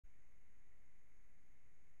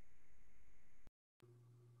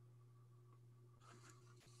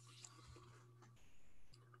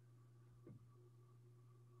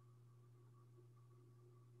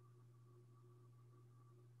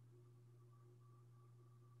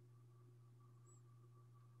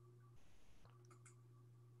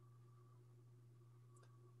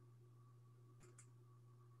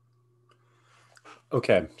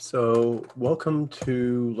Okay, so welcome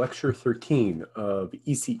to Lecture 13 of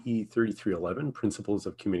ECE3311, Principles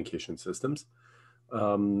of Communication Systems.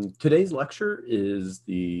 Today's lecture is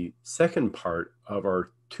the second part of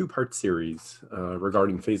our two-part series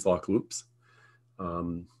regarding phase lock loops.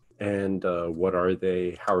 What are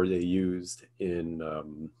they, how are they used in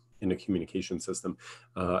a communication system.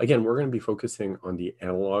 Again, we're going to be focusing on the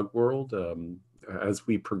analog world. As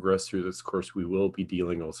we progress through this course, we will be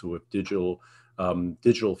dealing also with digital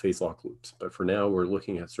phase lock loops. But for now, we're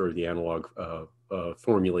looking at sort of the analog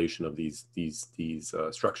formulation of these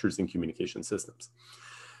structures in communication systems.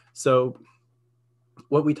 So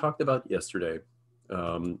what we talked about yesterday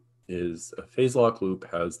is a phase lock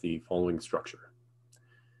loop has the following structure.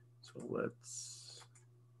 So let's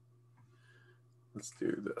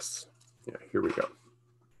do this. Yeah, here we go.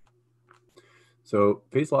 So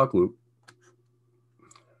phase lock loop.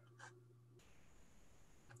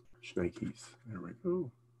 Keys. There we go.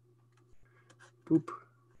 Boop.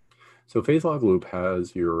 So phase lock loop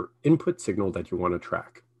has your input signal that you want to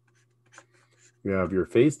track. You have your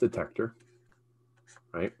phase detector,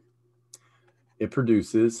 right? It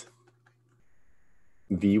produces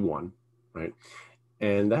V1, right?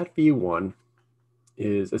 And that V1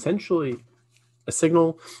 is essentially a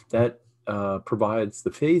signal that provides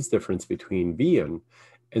the phase difference between Vn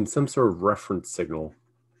and some sort of reference signal,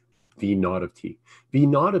 V naught of t. V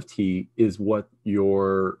naught of t is what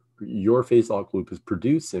your phase lock loop is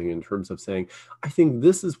producing in terms of saying, I think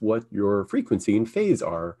this is what your frequency and phase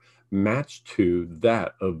are matched to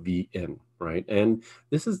that of Vn, right? And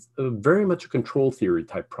this is very much a control theory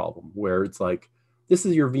type problem where it's like, this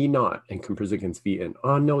is your V naught and compares against Vn.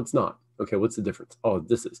 Oh, no, it's not. Okay, what's the difference? Oh,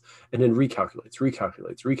 this is. And then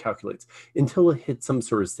recalculates until it hits some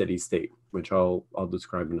sort of steady state, which I'll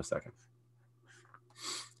describe in a second.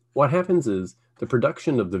 What happens is the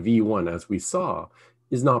production of the V1, as we saw,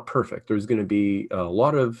 is not perfect. There's going to be a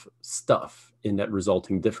lot of stuff in that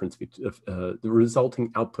resulting difference, the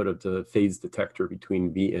resulting output of the phase detector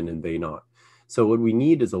between Vn and V naught. So what we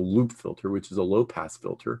need is a loop filter, which is a low-pass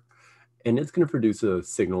filter, and it's going to produce a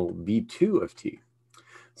signal V2 of t.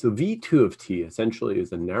 So V2 of t essentially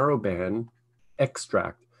is a narrow band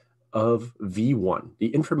extract of V1,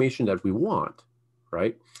 the information that we want,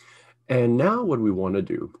 right? And now what we want to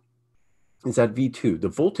do is that V2, the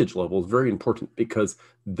voltage level, is very important because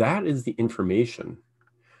that is the information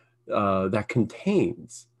that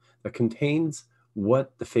contains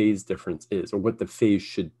what the phase difference is, or what the phase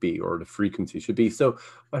should be, or the frequency should be. So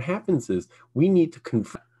what happens is we need to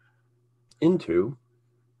convert into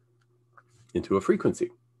a frequency,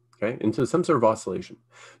 okay, into some sort of oscillation.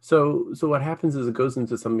 So what happens is it goes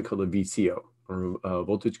into something called a VCO, or a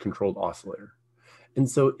voltage controlled oscillator. And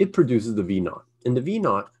so it produces the V naught. And the V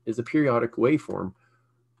naught is a periodic waveform,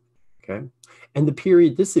 okay? And the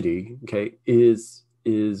periodicity, okay, is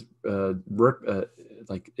the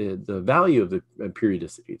value of the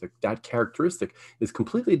periodicity, that characteristic is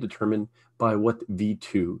completely determined by what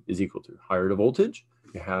V2 is equal to. Higher the voltage,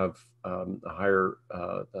 you have a higher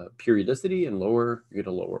periodicity, and lower, you get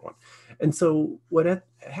a lower one. And so what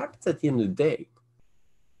happens at the end of the day,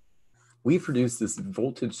 we produce this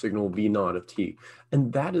voltage signal V naught of t,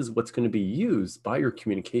 and that is what's going to be used by your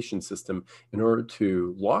communication system in order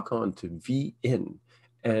to lock on to Vin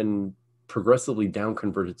and progressively down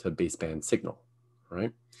convert it to a baseband signal,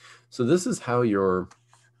 right? So this is how your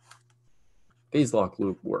phase lock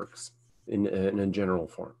loop works in a general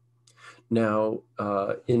form. Now,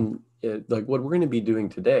 like what we're going to be doing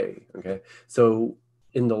today, okay? So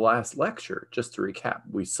in the last lecture, just to recap,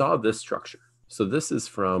 we saw this structure. So this is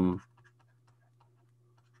from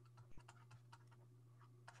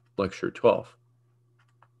Lecture 12,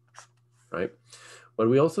 right? What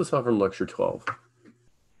we also saw from Lecture 12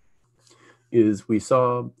 is we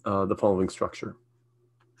saw the following structure,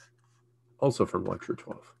 also from Lecture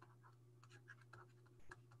 12.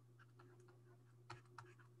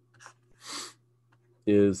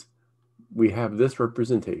 Is we have this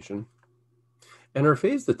representation, and our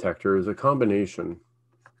phase detector is a combination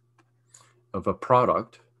of a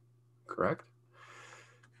product, correct?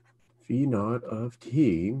 V naught of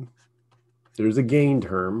t, there's a gain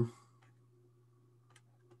term,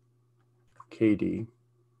 KD.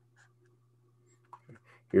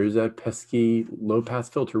 Here's that pesky low-pass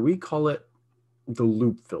filter. We call it the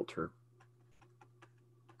loop filter,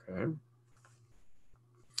 okay?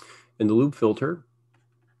 And the loop filter,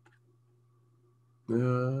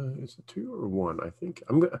 is it 2 or 1? I think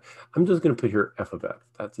I'm just going to put here f of f.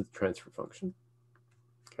 That's its transfer function,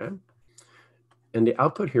 okay? And the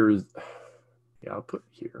output here is the output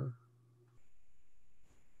here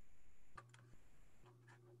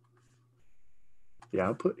the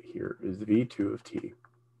output here is V2 of t.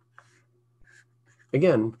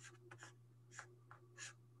 Again,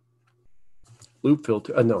 loop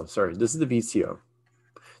filter, no, sorry, this is the VCO.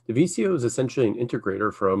 The VCO is essentially an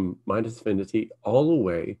integrator from -infinity all the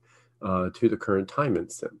way to the current time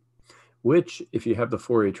instant, which, if you have the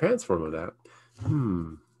Fourier transform of that,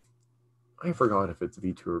 I forgot if it's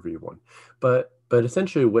V2 or V1. But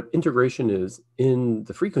essentially what integration is in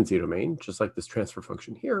the frequency domain, just like this transfer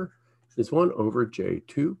function here, is 1 over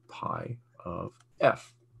j2 pi of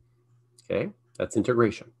f. Okay, that's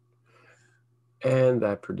integration. And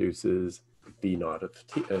that produces V naught of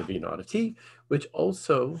t, which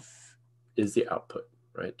also is the output,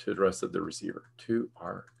 right, to the rest of the receiver, to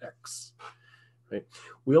Rx. Right?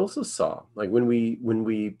 We also saw, like when we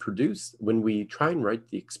try and write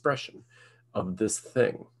the expression of this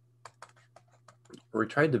thing, we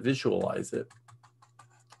tried to visualize it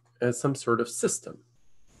as some sort of system,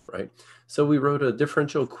 right? So we wrote a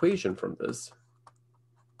differential equation from this.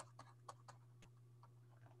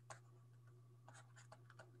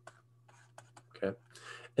 Okay,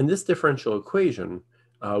 and this differential equation,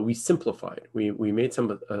 we simplified. We made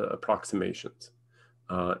some approximations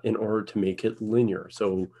in order to make it linear.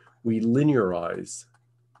 So we linearized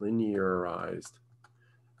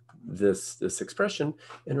this expression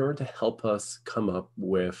in order to help us come up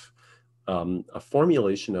with a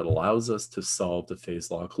formulation that allows us to solve the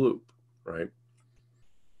phase log loop, right?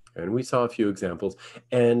 And we saw a few examples.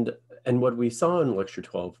 And what we saw in lecture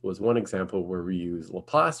 12 was one example where we use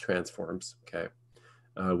Laplace transforms, okay,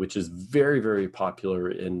 which is very, very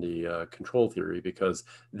popular in the control theory, because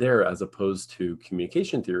there, as opposed to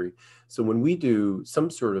communication theory, so when we do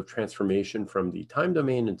some sort of transformation from the time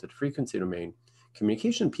domain into the frequency domain,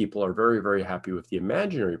 communication people are very, very happy with the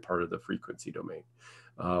imaginary part of the frequency domain.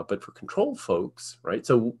 But for control folks, right?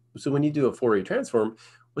 So when you do a Fourier transform,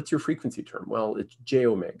 what's your frequency term? Well, it's j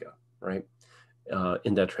omega, right?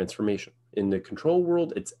 In that transformation. In the control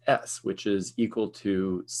world, it's S, which is equal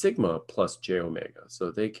to sigma plus j omega.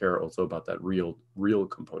 So they care also about that real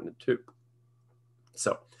component too.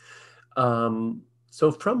 So,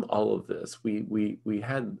 so from all of this, we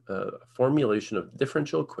had a formulation of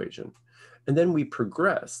differential equation, and then we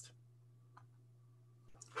progressed,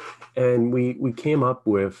 and we came up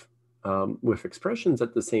with expressions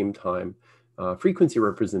at the same time, frequency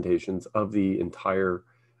representations of the entire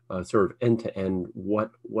sort of end-to-end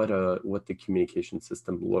what the communication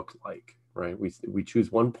system looked like, right? We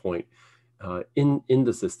choose one point in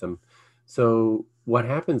the system. So what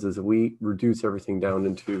happens is we reduce everything down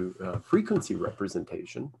into frequency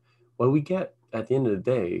representation. What we get at the end of the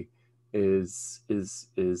day is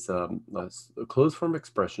a closed form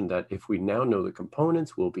expression that, if we now know the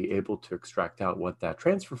components, we'll be able to extract out what that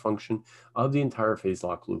transfer function of the entire phase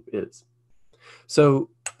lock loop is. So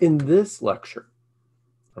in this lecture,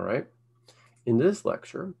 all right, in this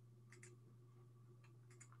lecture,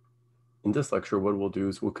 what we'll do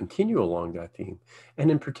is we'll continue along that theme.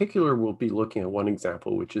 And in particular, we'll be looking at one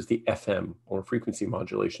example, which is the FM, or frequency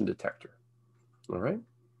modulation detector. All right.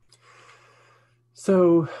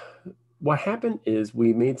 So what happened is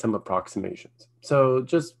we made some approximations. So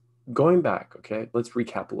just going back, okay, let's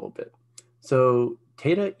recap a little bit. So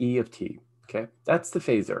theta E of t, okay, that's the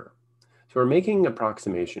phase error. So we're making an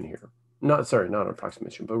approximation here. Not an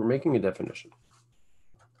approximation, but we're making a definition.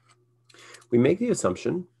 We make the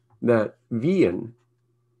assumption that Vn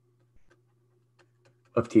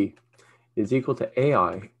of t is equal to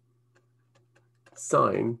AI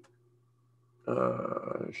sine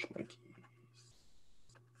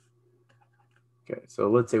Okay, so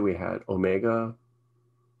let's say we had omega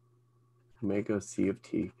c of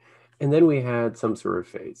t, and then we had some sort of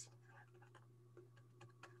phase.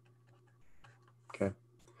 Okay,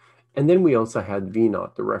 and then we also had V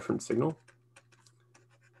naught, the reference signal.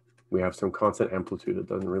 We have some constant amplitude. It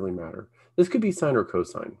doesn't really matter. This could be sine or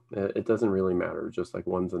cosine. It doesn't really matter, just like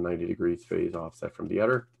one's a 90 degrees phase offset from the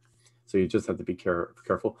other. So you just have to be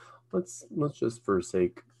careful. Let's just, for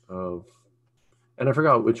sake of, and I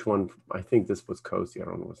forgot which one, I think this was cos, I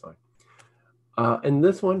don't know what sine. And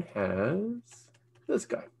this one has this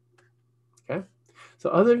guy, okay?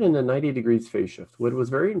 So other than the 90 degrees phase shift, what was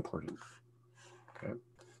very important, okay?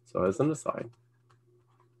 So as an aside,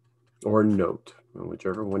 or note,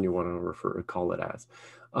 whichever one you want to call it as,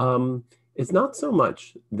 it's not so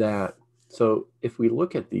much that, so if we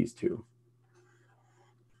look at these two,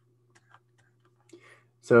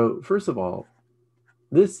 so first of all,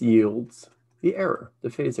 this yields the error, the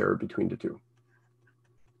phase error between the two.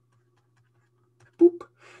 Boop.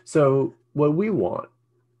 So what we want,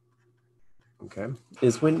 okay,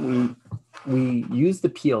 is when we use the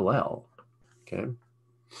PLL, okay,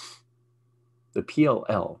 the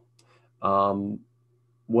PLL,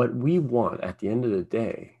 what we want at the end of the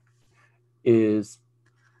day is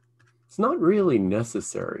it's not really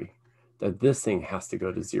necessary that this thing has to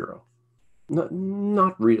go to 0.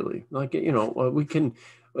 Not really. Like, you know, we can,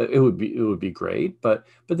 it would be great, but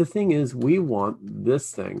the thing is, we want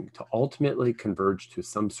this thing to ultimately converge to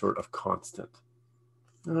some sort of constant.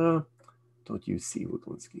 Don't you see,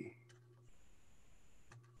 Wyglinski?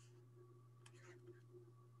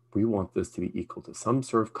 We want this to be equal to some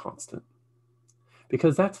sort of constant,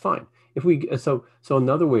 because that's fine. If we so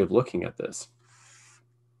another way of looking at this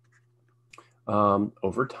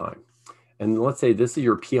over time, and let's say this is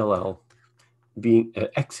your PLL being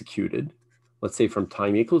executed, let's say from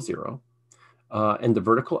time equals 0, and the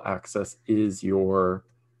vertical axis is your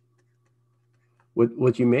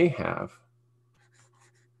what you may have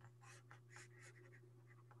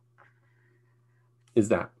is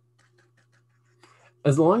that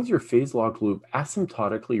as long as your phase log loop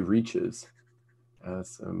asymptotically reaches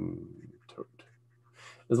as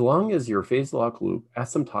long as your phase lock loop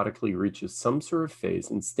asymptotically reaches some sort of phase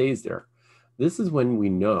and stays there, this is when we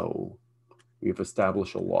know we've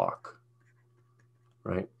established a lock,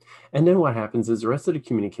 right? And then what happens is the rest of the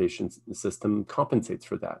communication system compensates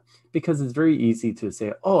for that, because it's very easy to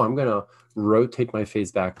say, oh, I'm going to rotate my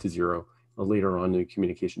phase back to 0 later on in the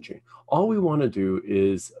communication chain. All we want to do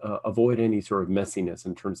is avoid any sort of messiness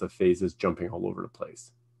in terms of phases jumping all over the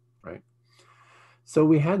place, right? So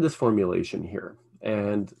we had this formulation here,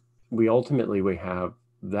 and we have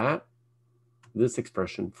this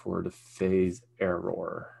expression for the phase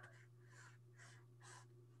error.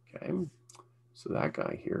 Okay, so that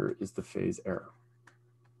guy here is the phase error.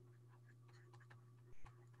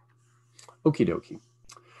 Okie dokie.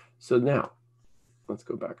 So now let's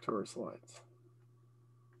go back to our slides.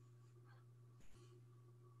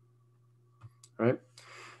 All right.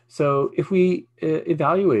 So if we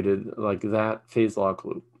evaluated like that phase lock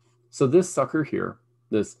loop, so this sucker here,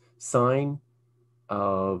 this sign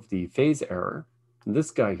of the phase error,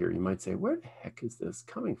 this guy here, you might say, where the heck is this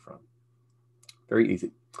coming from? Very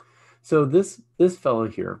easy. So this fellow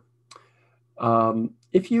here,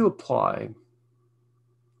 if you apply,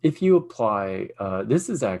 this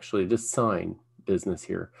is actually this sine business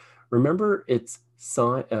here. Remember, it's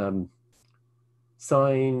sine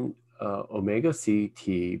omega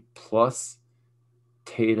ct plus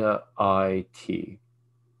theta I t,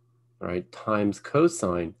 right, times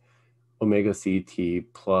cosine omega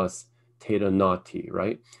ct plus theta naught t,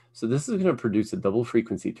 right? So this is going to produce a double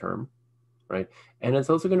frequency term, right? And it's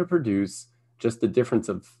also going to produce just the difference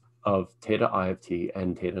of theta I of t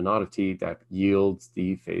and theta naught of t that yields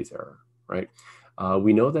the phase error, right?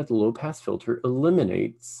 We know that the low pass filter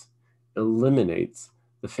eliminates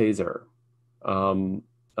the phase error.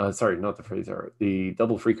 Sorry, not the phase error, the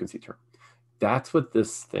double frequency term. That's what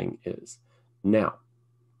this thing is. Now,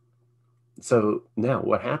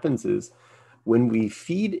 what happens is when we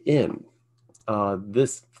feed in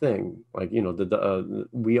this thing, like, you know,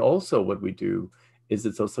 we also, what we do is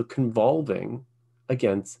it's also convolving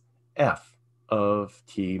against f of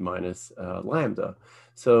t minus lambda.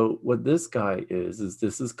 So what this guy is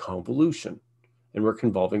this is convolution, and we're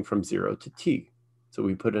convolving from 0 to t. So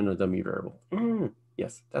we put in a dummy variable.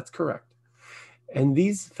 Yes, that's correct. And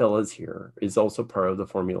these fellas here is also part of the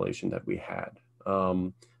formulation that we had,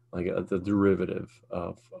 like the derivative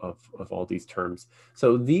of all these terms.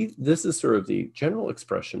 So this is sort of the general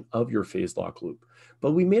expression of your phase lock loop.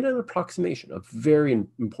 But we made an approximation, a very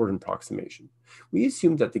important approximation. We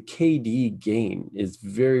assumed that the KD gain is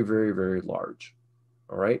very, very, very large,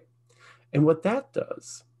 all right? And what that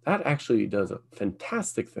does, that actually does a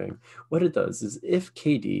fantastic thing. What it does is if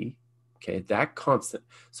KD, okay, that constant.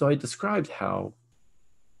 So I described how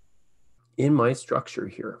in my structure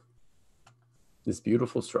here, this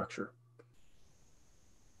beautiful structure,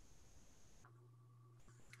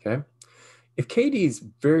 okay, if KD is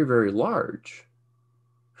very, very large,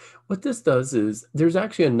 what this does is there's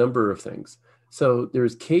actually a number of things. So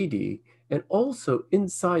there's KD, and also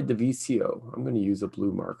inside the VCO, I'm going to use a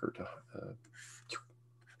blue marker to,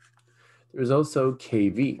 there's also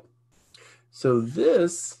KV. So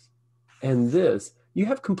this and this, you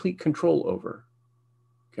have complete control over,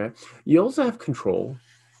 okay? You also have control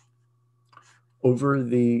over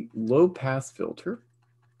the low pass filter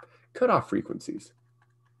cutoff frequencies,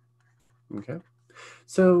 okay?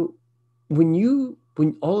 So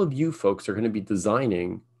when all of you folks are going to be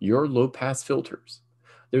designing your low pass filters,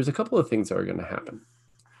 there's a couple of things that are going to happen.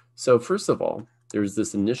 So first of all, there's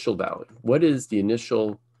this initial value. What is the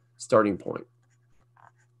initial starting point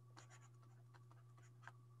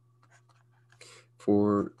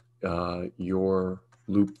for your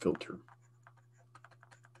loop filter?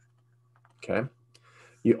 okay?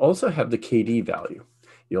 You also have the KD value.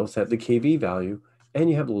 You also have the KV value, and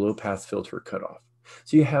you have the low pass filter cutoff.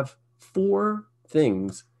 So you have 4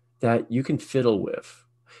 things that you can fiddle with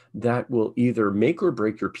that will either make or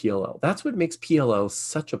break your PLL. That's what makes PLL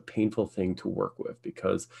such a painful thing to work with,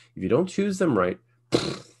 because if you don't choose them right,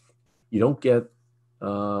 you don't get,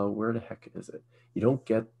 where the heck is it? You don't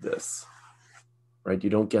get this, right? You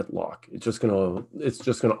don't get lock. It's just gonna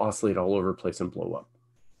oscillate all over the place and blow up,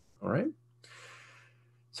 all right?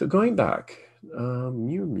 So going back,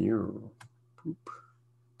 mew, mew, boop,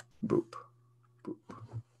 boop, boop.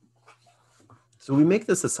 So we make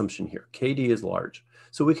this assumption here, KD is large.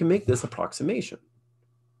 So we can make this approximation,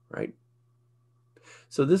 right?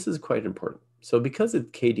 So this is quite important. So because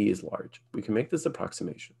KD is large, we can make this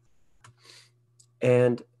approximation.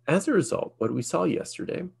 And as a result, what we saw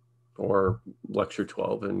yesterday, or lecture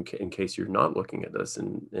 12, in case you're not looking at this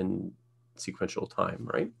in sequential time,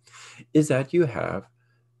 right, is that you have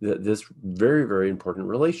this very, very important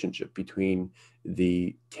relationship between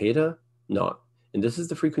the theta naught, and this is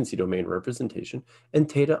the frequency domain representation,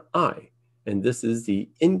 and theta I, and this is the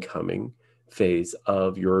incoming phase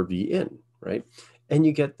of your V in, right? And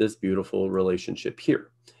you get this beautiful relationship here.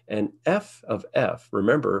 And f of f,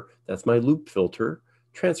 remember, that's my loop filter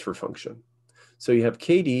transfer function. So you have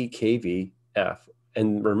KD, KV, f,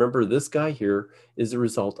 and remember this guy here is the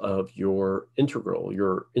result of your integral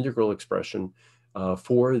expression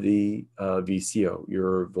for the VCO,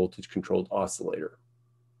 your voltage controlled oscillator.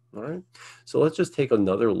 All right, so let's just take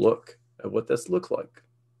another look at what this looks like.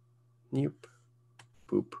 Boop,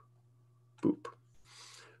 boop, boop.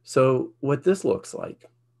 So what this looks like.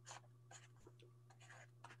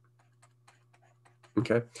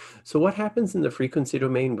 Okay, so what happens in the frequency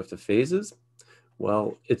domain with the phases?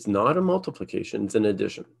 Well, it's not a multiplication, it's an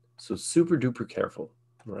addition. So super duper careful,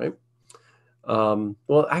 right?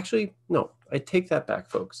 Well, actually, no, I take that back,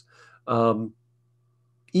 folks.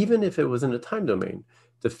 Even if it was in a time domain,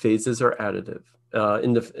 the phases are additive.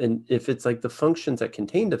 And if it's like the functions that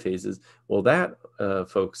contain the phases, well, that,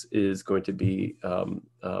 folks, is going to be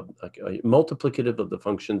like a multiplicative of the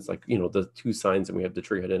functions, like, you know, the 2 signs, and we have the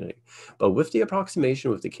trig identity. But with the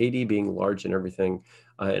approximation, with the KD being large and everything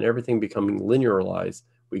becoming linearized,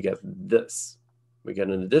 we get this. We get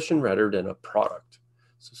an addition rather than a product.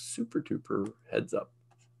 So super duper heads up.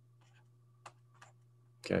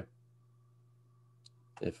 Okay.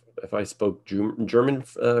 If I spoke German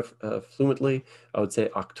fluently, I would say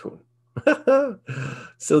Achtung.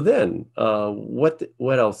 So then,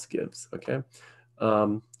 what else gives? Okay.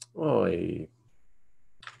 Sorry,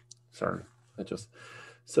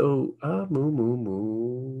 moo.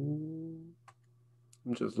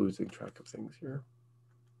 I'm just losing track of things here.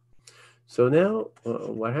 So now,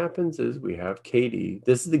 what happens is we have KD.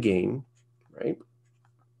 This is the gain, right?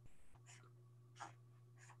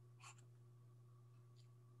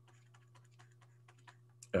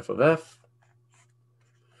 F of f.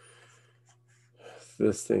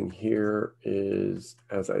 This thing here is,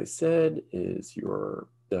 as I said, is your,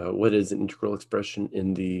 what is an integral expression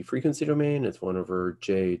in the frequency domain? It's 1 over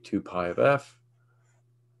j 2 pi of f.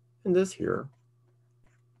 And this here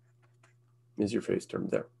is your phase term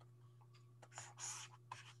there,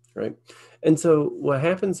 right? And so what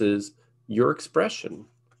happens is your expression,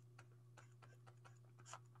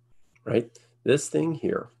 right? This thing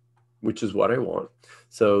here, which is what I want.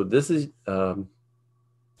 So this is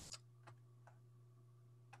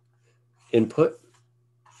input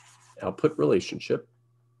output relationship.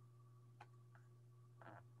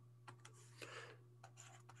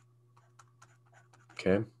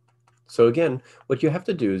 Okay. So again, what you have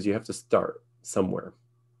to do is you have to start somewhere.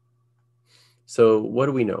 So what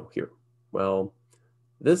do we know here? Well,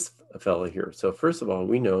 this fella here. So first of all,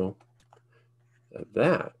 we know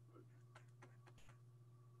that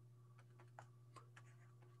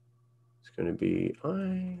it's going to be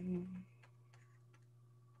I.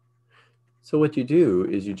 So what you do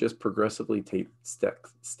is you just progressively take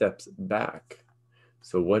steps back.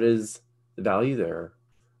 So what is the value there?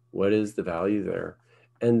 What is the value there?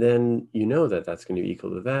 And then you know that that's going to be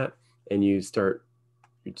equal to that, and you start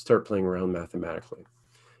playing around mathematically.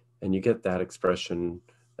 And you get that expression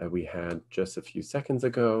that we had just a few seconds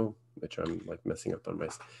ago, which I'm like messing up on my.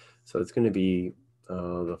 So it's going to be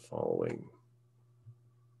the following.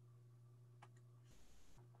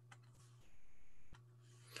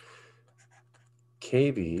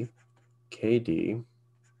 KV, KD,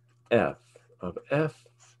 F of F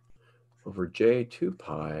over J 2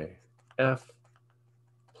 pi F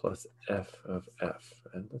plus F of F.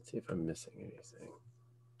 And let's see if I'm missing anything.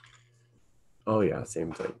 Oh yeah,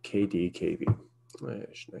 same thing. KD, KV.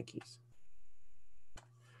 Nikes.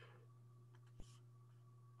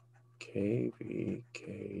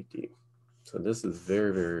 KVKD. So this is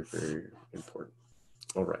very, very, very important.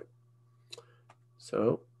 All right.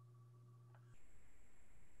 So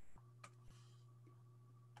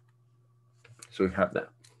we have that.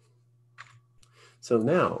 So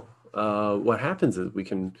now what happens is we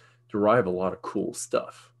can derive a lot of cool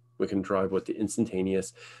stuff. We can derive what the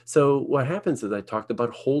instantaneous. So what happens is I talked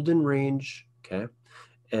about hold-in range, okay,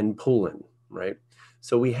 and pull-in, right?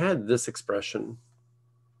 So we had this expression.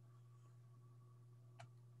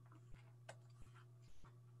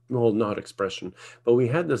 Well, not expression, but we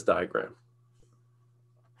had this diagram,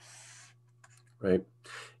 right?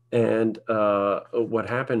 And what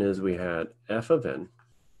happened is we had f of n.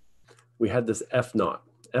 We had this f naught.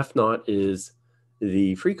 F naught is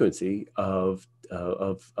the frequency of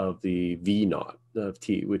the v naught of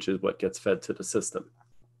t, which is what gets fed to the system.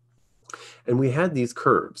 And we had these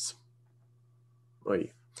curves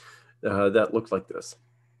that looked like this.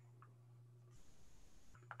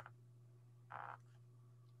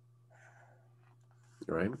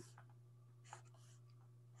 Right?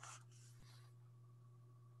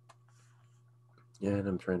 And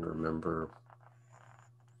I'm trying to remember.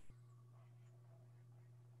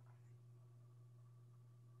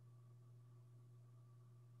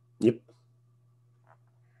 Yep.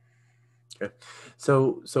 Okay.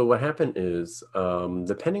 So what happened is,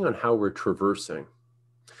 depending on how we're traversing,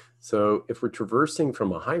 so if we're traversing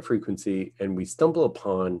from a high frequency and we stumble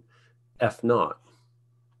upon f naught,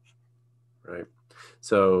 right?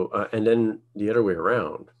 So, and then the other way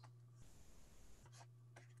around,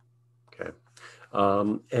 okay?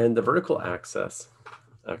 And the vertical axis,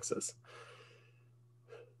 I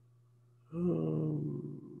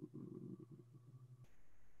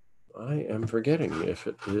am forgetting if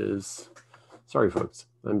it is, sorry folks,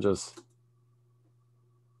 I'm just,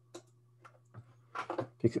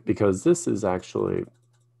 because this is actually,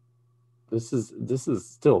 this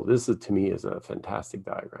is to me is a fantastic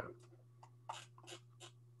diagram.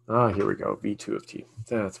 Ah, here we go, V2 of t.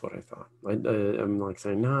 That's what I thought. I'm like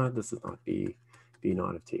saying, nah, this is not V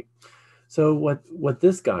naught of t. So what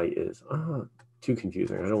this guy is, too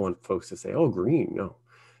confusing. I don't want folks to say, oh, green. No,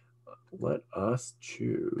 let us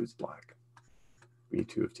choose black,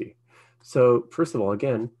 V2 of t. So first of all,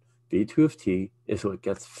 again, V2 of t is what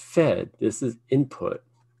gets fed. This is input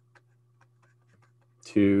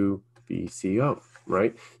to VCO,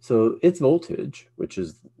 right? So its voltage, which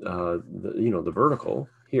is the vertical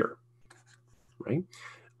here, right,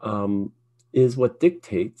 is what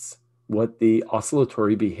dictates what the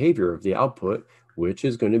oscillatory behavior of the output, which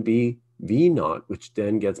is going to be V naught, which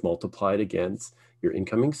then gets multiplied against your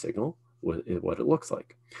incoming signal, what it looks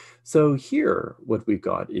like. So here, what we've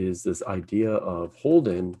got is this idea of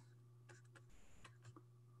hold-in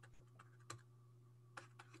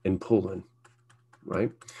and pull-in,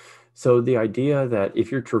 right? So the idea that if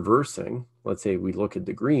you're traversing, let's say we look at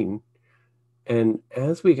the green, and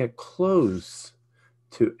as we get close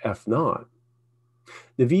to F naught,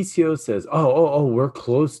 the VCO says, oh, we're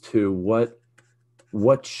close to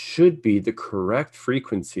what should be the correct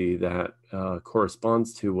frequency that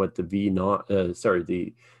corresponds to what the V naught, the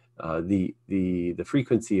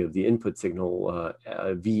frequency of the input signal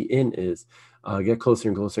V in is. Get closer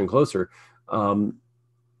and closer and closer. And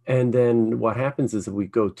then what happens is if we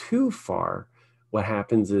go too far, what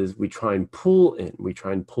happens is we try and pull in. We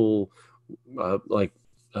try and pull we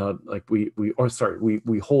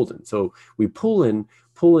hold in. So we pull in.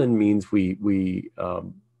 Pull in means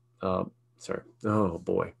sorry. Oh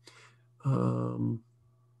boy.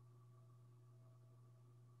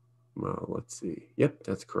 Well, let's see. Yep,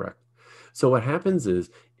 that's correct. So what happens is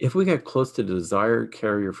if we get close to the desired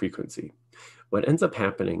carrier frequency, what ends up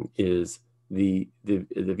happening is the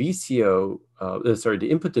VCO, the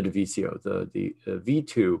input to the VCO, the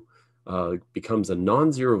V2 becomes a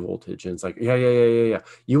non-zero voltage, and it's like, yeah.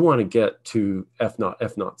 You want to get to F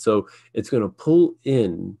naught. So it's going to pull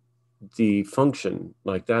in the function,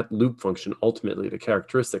 like that loop function, ultimately the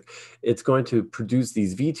characteristic. It's going to produce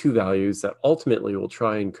these V2 values that ultimately will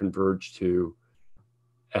try and converge to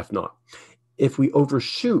F naught. If we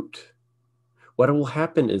overshoot, what will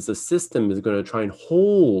happen is the system is going to try and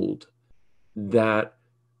hold that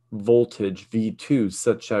voltage V2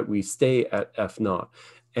 such that we stay at F naught.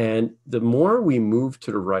 And the more we move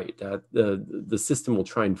to the right, that the system will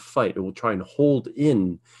try and fight. It will try and hold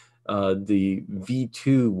in the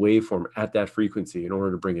V2 waveform at that frequency in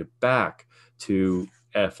order to bring it back to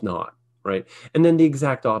F naught, right? And then the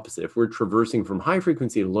exact opposite. If we're traversing from high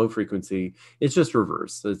frequency to low frequency, it's just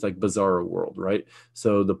reverse. It's like bizarro world, right?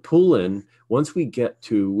 So the pull-in, once we get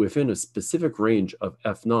to within a specific range of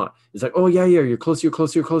F naught, it's like, oh yeah, you're close.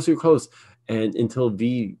 and until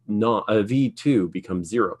V2 becomes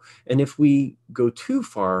 0. And if we go too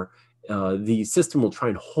far, the system will try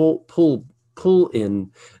and pull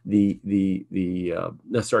in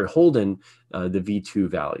hold in the V2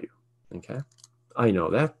 value. Okay, I know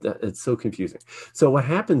that it's so confusing. So what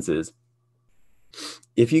happens is,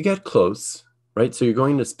 if you get close, right? So you're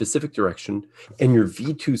going in a specific direction, and your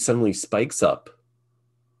V2 suddenly spikes up.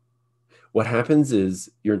 What happens is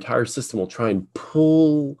your entire system will try and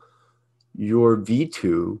pull your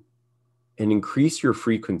V2 and increase your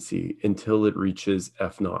frequency until it reaches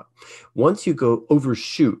F0. Once you go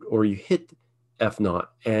overshoot or you hit F0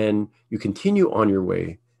 and you continue on your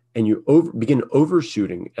way and you begin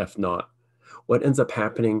overshooting F0, what ends up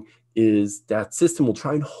happening is that system will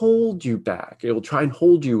try and hold you back. It will try and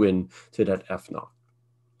hold you in to that F0.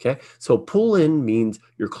 Okay, so pull in means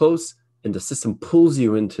you're close and the system pulls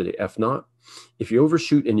you into the F0. If you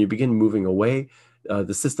overshoot and you begin moving away,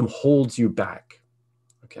 the system holds you back.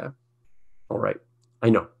 Okay, all right, I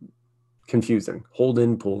know, confusing. Hold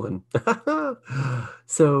in, pull in.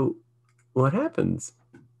 So what happens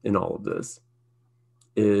in all of this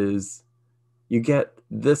is you get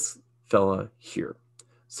this fella here.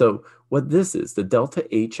 So what this is, the delta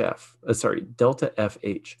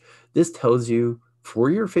FH, this tells you for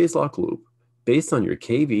your phase lock loop, based on your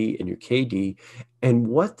KV and your KD, and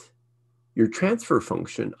what your transfer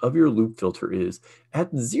function of your loop filter is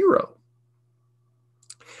at 0.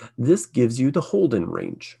 This gives you the hold-in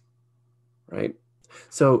range, right?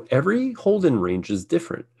 So every hold-in range is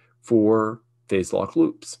different for phase lock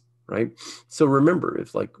loops, right? So remember,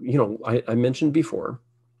 if I mentioned before,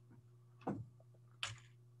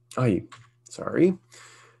 sorry,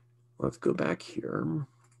 let's go back here.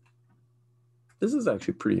 This is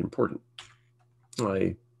actually pretty important.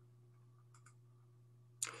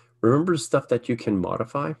 Remember stuff that you can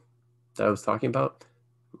modify that I was talking about?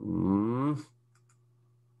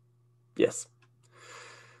 Yes.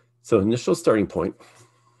 So initial starting point.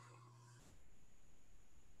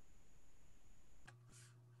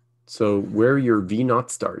 So where your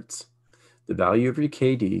V0 starts, the value of your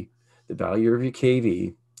KD, the value of your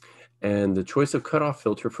KV, and the choice of cutoff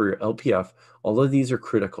filter for your LPF, all of these are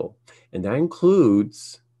critical. And that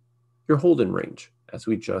includes your hold-in range, as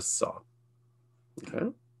we just saw. Okay.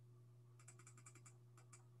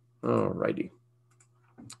 All righty.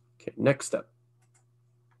 Okay, next step.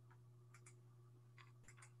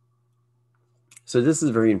 So this is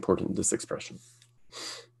very important, this expression.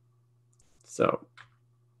 So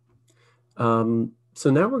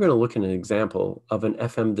now we're going to look at an example of an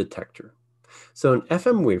FM detector. So an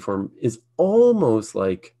FM waveform is almost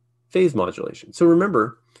like phase modulation. So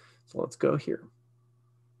remember, so let's go here.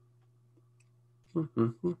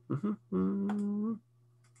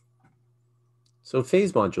 So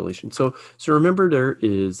phase modulation. So remember, there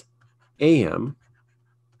is AM,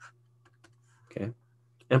 okay,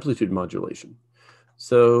 amplitude modulation.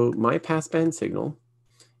 So my passband signal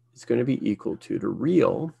is going to be equal to the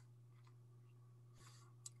real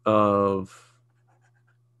of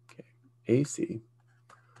AC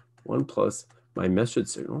 1 plus my message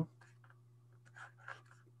signal,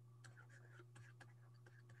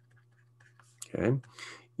 okay,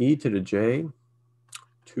 e to the j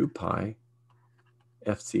 2 pi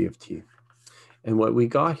fc of t. And what we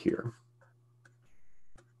got here,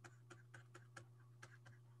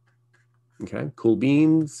 okay, cool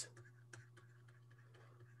beans.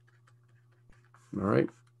 All right,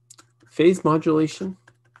 phase modulation.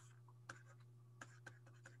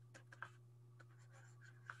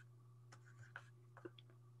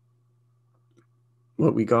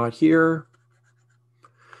 What we got here,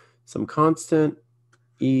 some constant,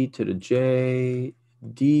 e to the j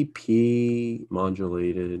dp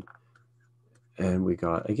modulated, and we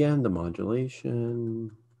got, again, the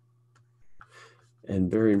modulation. And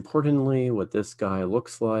very importantly, what this guy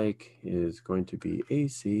looks like is going to be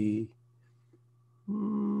AC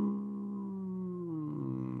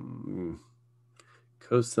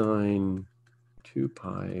cosine 2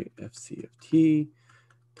 pi fc of t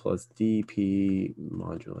plus dp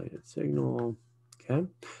modulated signal. Okay,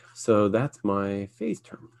 so that's my phase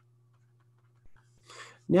term.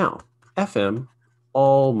 Now, FM,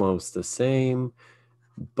 almost the same,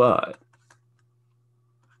 but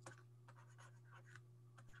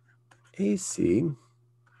AC,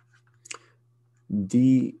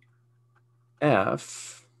 df,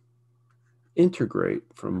 integrate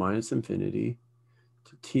from minus infinity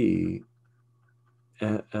to t,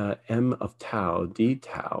 m of tau, d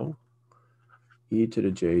tau, e to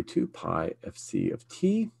the j 2 pi fc of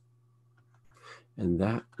t, and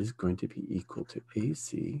that is going to be equal to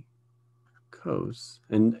AC cos,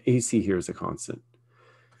 and AC here is a constant,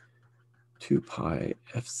 2 pi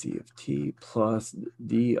fc of t plus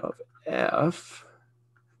d of f,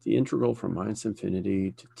 the integral from minus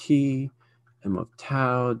infinity to t, m of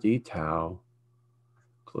tau, d tau,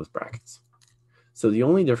 close brackets. So the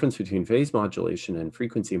only difference between phase modulation and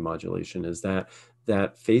frequency modulation is that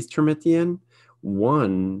that phase term at the end,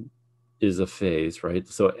 one is a phase, right?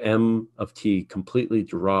 So m of t completely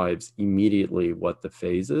derives immediately what the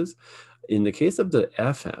phase is. In the case of the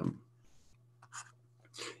FM,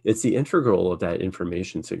 it's the integral of that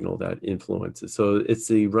information signal that influences. So it's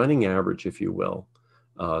the running average, if you will.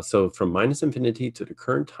 So from minus infinity to the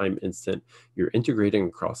current time instant, you're integrating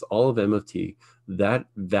across all of m of t. That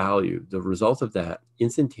value, the result of that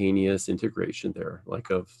instantaneous integration there,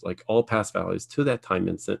 like all past values to that time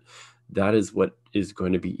instant, that is what is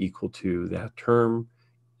going to be equal to that term,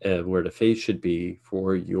 where the phase should be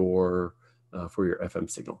for your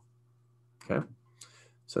FM signal. Okay.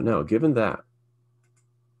 So now, given that,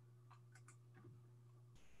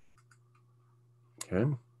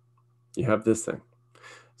 okay, you have this thing.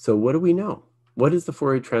 So what do we know? What is the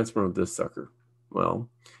Fourier transform of this sucker? Well,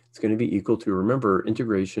 it's going to be equal to, remember,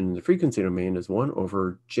 integration in the frequency domain is 1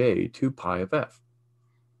 over j 2 pi of f.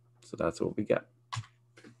 So that's what we get.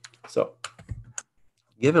 So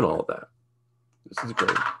given all of that, this is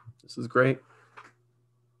great. This is great.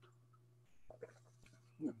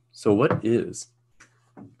 So what is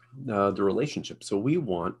the relationship? So we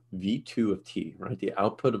want V2 of t, right, the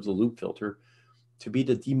output of the loop filter, to be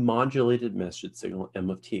the demodulated message signal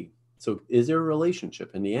m of t. So is there a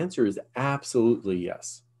relationship? And the answer is absolutely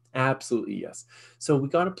yes. Absolutely yes. So we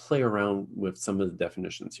got to play around with some of the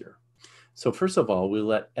definitions here. So first of all, we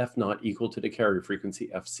let f naught equal to the carrier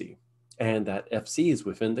frequency fc. And that fc is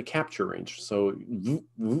within the capture range. So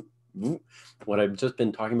what I've just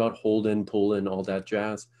been talking about, hold in, pull in, all that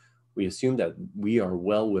jazz, we assume that we are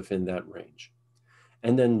well within that range.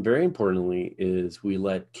 And then very importantly is we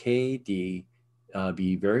let kd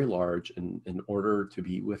be very large in order to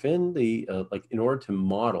be within the, in order to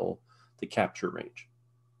model the capture range.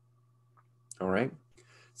 All right.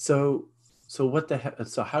 So what the heck,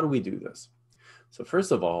 so how do we do this? So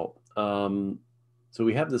first of all, so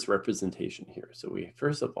we have this representation here. So we,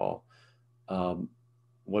 first of all,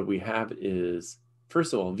 what we have is,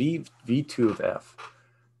 first of all, V2 of f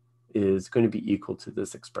is going to be equal to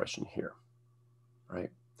this expression here,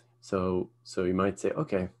 right? So you might say,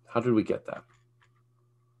 okay, how did we get that?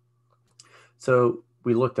 So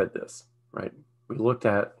we looked at this, right? We looked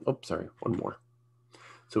at, oh, sorry, one more.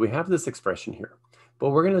 So we have this expression here,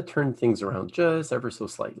 but we're going to turn things around just ever so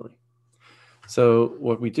slightly. So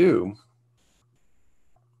what we do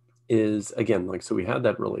is, again, like, so we had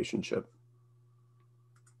that relationship.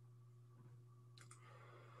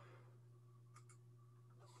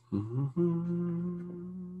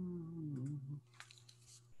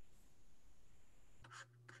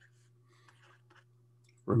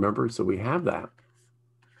 Remember, so we have that.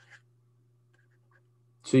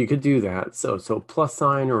 So you could do that. So plus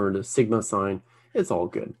sign or the sigma sign, it's all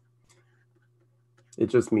good. It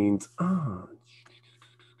just means,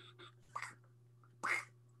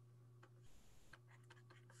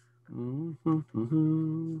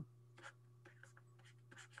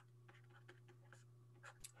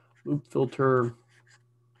 loop filter,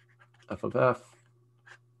 f of f.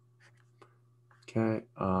 Okay,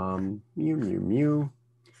 mu, mu, mu.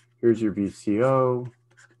 Here's your VCO.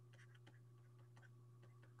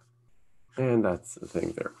 And that's the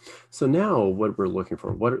thing there. So now what we're looking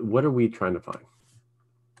for, what are we trying to find?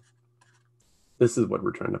 This is what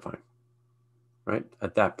we're trying to find, right?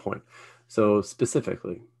 At that point. So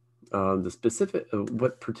specifically,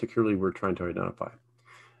 what particularly we're trying to identify.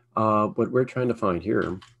 What we're trying to find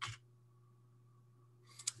here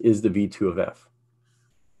is the V2 of f,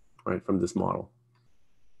 right, from this model.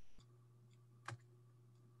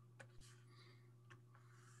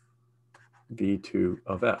 V2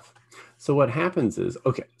 of f. So what happens is,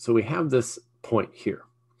 okay, so we have this point here.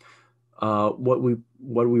 What we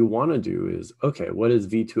want to do is, okay, what is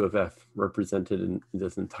V2 of f represented in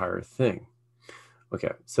this entire thing?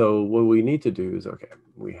 Okay, so what we need to do is, okay,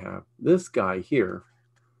 we have this guy here.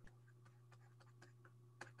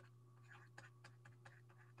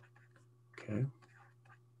 Okay.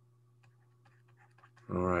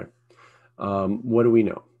 All right. What do we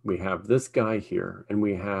know? We have this guy here, and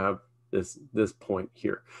we have this point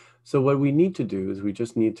here. So what we need to do is we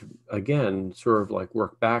just need to, again, sort of like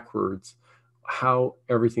work backwards how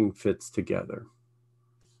everything fits together.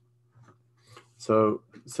 So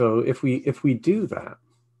if we do that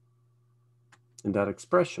in that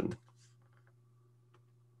expression,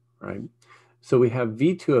 right? So we have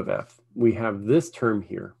V2 of f, we have this term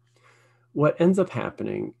here. what ends up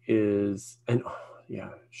happening is, and oh, yeah,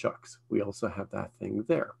 shucks, we also have that thing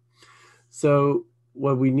there. So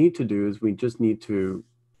what we need to do is we just need to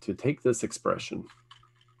take this expression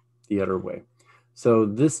the other way. So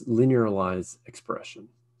this linearized expression,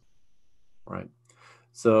 right?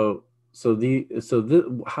 So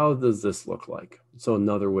how does this look like? So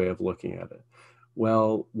another way of looking at it.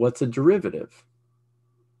 Well, what's a derivative?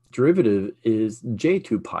 Derivative is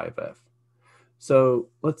j2 pi of f. So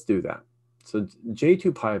let's do that. So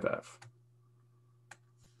j2 pi of f.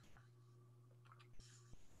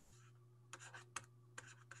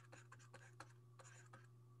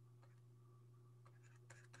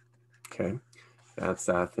 Okay, that's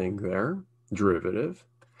that thing there. Derivative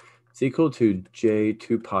is equal to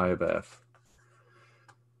j2 pi of f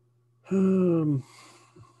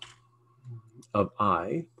of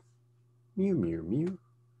I, mu, mu, mu.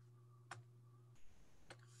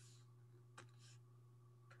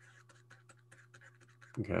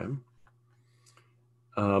 Okay.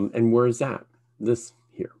 And where is that? This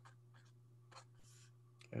here.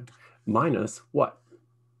 Okay. Minus what?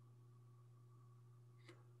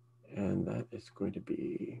 And that is going to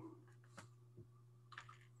be,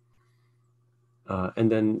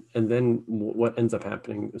 and then what ends up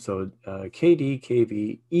happening? So KD,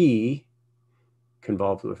 KV, E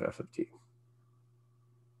convolved with f of t.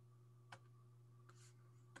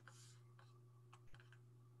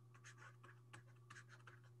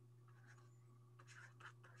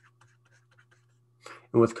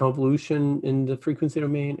 And with convolution in the frequency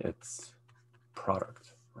domain, it's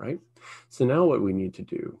product, right? So now what we need to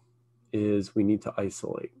do is we need to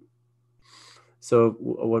isolate. So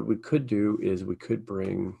what we could do is we could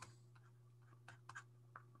bring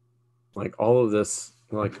like all of this,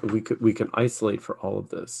 like we can isolate for all of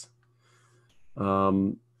this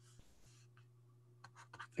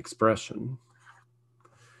expression.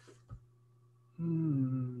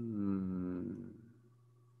 No,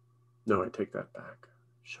 I take that back.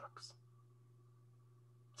 Shucks.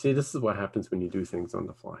 See, this is what happens when you do things on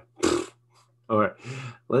the fly. All right,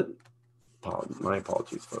 my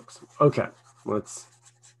apologies, folks. Okay, what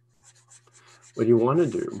you want to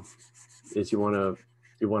do is you want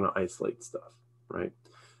to isolate stuff, right?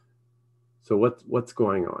 So what's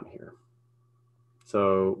going on here?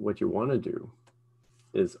 So what you want to do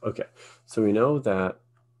is, okay, so we know that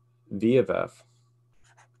V of f,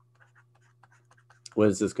 what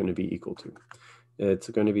is this going to be equal to? It's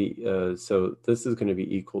going to be, so this is going to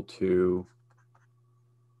be equal to,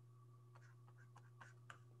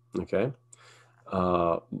 okay,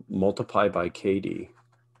 multiply by KD,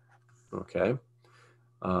 okay,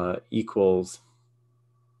 equals,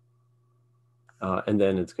 and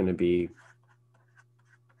then it's going to be,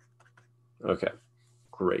 okay,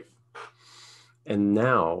 great. And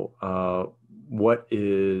now, what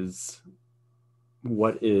is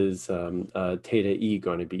theta E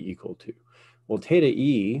going to be equal to? Well, theta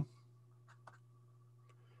E,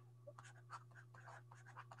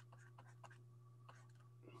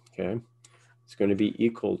 okay, it's going to be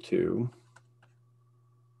equal to,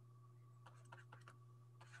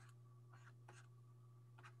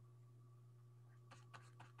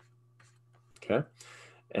 okay,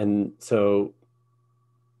 and so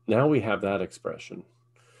now we have that expression.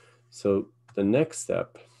 So the next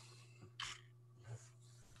step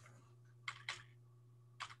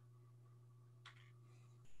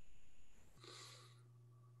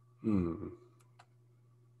there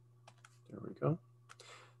we go.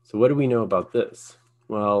 So what do we know about this?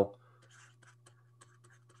 Well,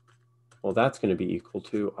 that's going to be equal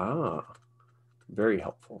to, very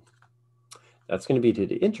helpful. That's going to be to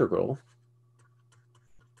the integral.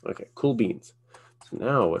 Okay, cool beans. So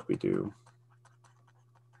now what we do,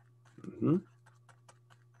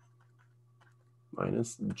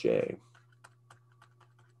 minus j.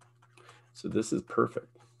 So this is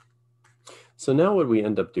perfect. So now what we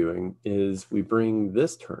end up doing is we bring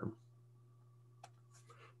this term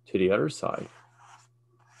to the other side.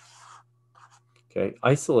 Okay,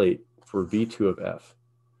 isolate for v2 of f.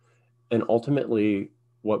 And ultimately,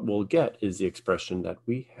 what we'll get is the expression that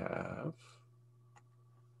we have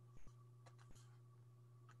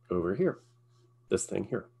over here, this thing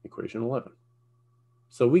here, equation 11.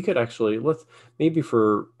 So we could actually, maybe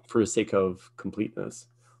for the sake of completeness,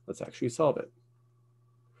 let's actually solve it.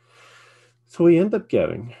 So we end up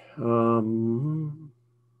getting,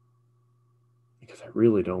 because I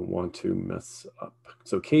really don't want to mess up.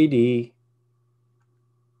 So KD,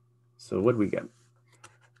 so what do we get?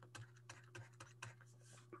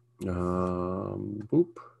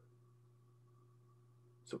 Boop.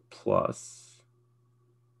 So plus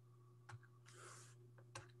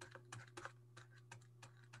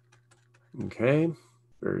Okay,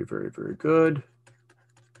 very, very, very good.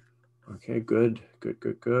 Okay, good, good,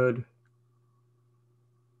 good, good.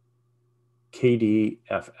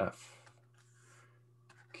 KDFF.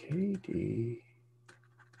 KD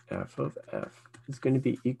f of f is going to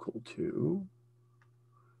be equal to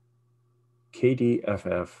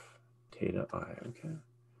KDFF theta I, okay?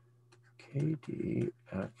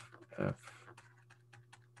 KDFF.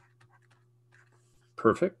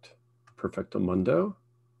 Perfect. Perfectamundo.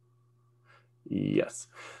 Yes.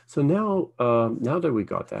 So now, now that we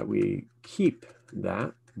got that, we keep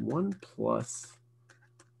that 1 plus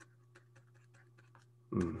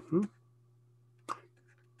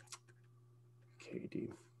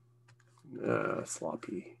KD.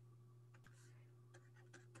 Sloppy.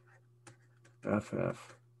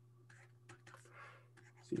 FF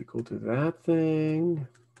is equal to that thing.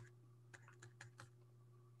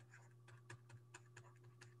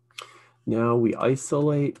 Now we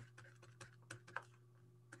isolate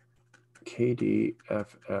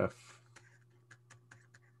KDFF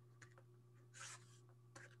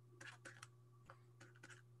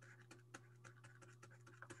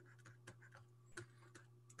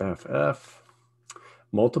FF,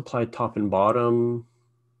 multiply top and bottom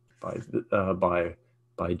by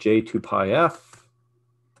J2 pi F,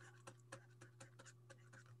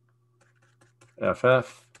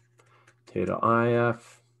 FF, theta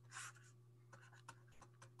IF,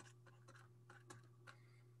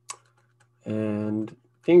 and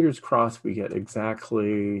fingers crossed we get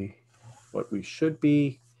exactly what we should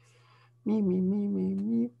be. Me, me, me, me,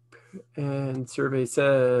 me. And survey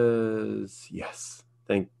says yes.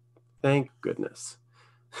 Thank goodness.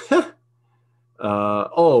 And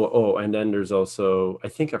then there's also, I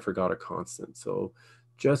think I forgot a constant. So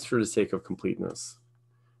just for the sake of completeness,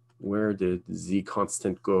 where did Z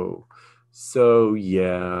constant go? So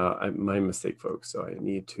yeah, my mistake, folks. So I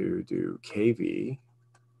need to do KV.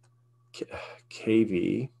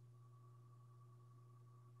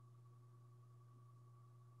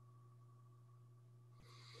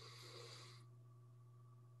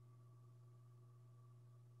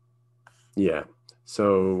 Yeah,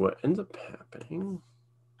 so what ends up happening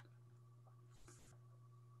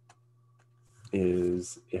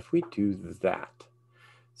is if we do that,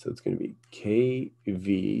 so it's going to be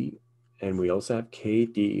KV, and we also have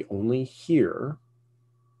KD only here.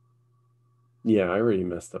 Yeah, I already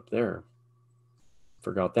messed up there.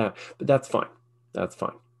 Forgot that, but that's fine. That's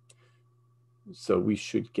fine. So we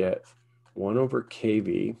should get 1 over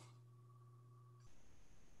KV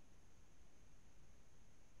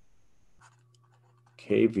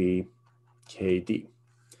KV KD.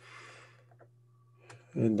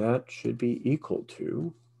 And that should be equal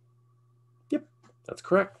to, yep, that's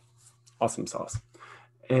correct. Awesome sauce.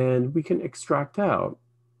 And we can extract out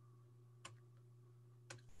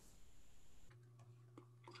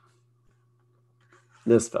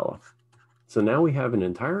this fella. So now we have an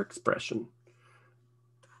entire expression,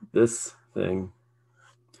 this thing,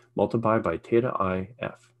 multiplied by theta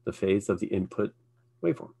IF, the phase of the input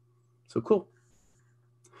waveform. So cool.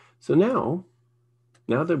 So now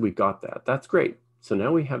that we've got that, that's great. So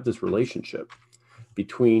now we have this relationship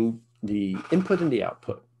between the input and the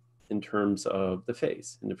output in terms of the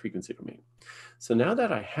phase in the frequency domain. So now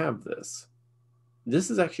that I have this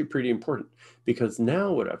is actually pretty important, because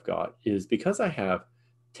now what I've got is, because I have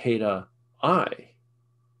theta I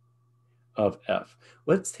of f.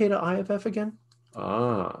 What's theta I of f again?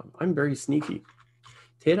 I'm very sneaky.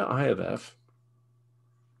 Theta I of f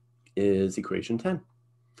is equation 10.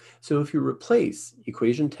 So if you replace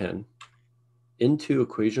equation 10 into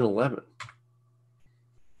equation 11,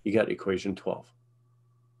 you got equation 12.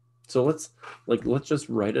 So let's just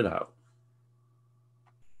write it out.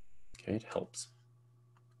 Okay, it helps.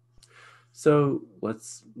 So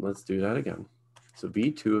let's do that again. So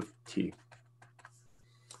V2 of t.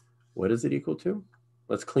 What is it equal to?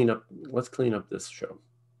 Let's clean up this show.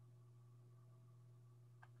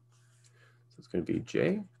 So it's going to be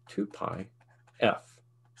J2 pi F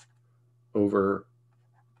over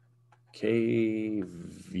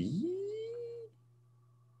KV,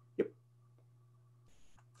 yep,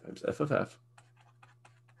 times F of F.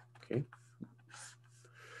 Okay.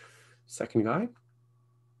 Second guy.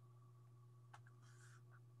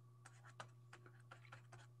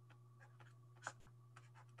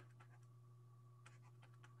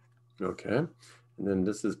 Okay. And then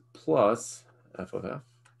this is plus F of F.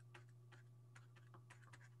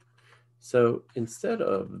 So instead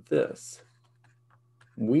of this,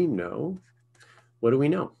 we know, what do we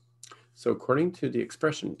know? So according to the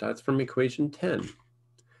expression, that's from equation 10,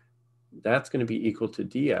 that's going to be equal to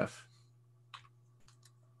df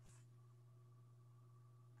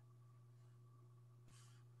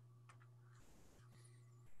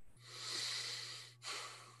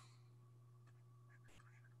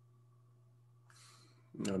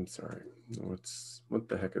I'm sorry. What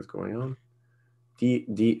the heck is going on?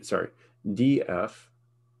 DF.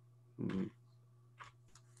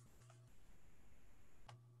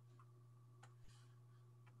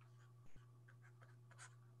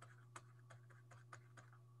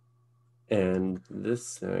 And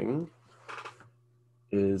this thing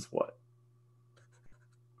is what?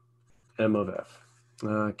 M of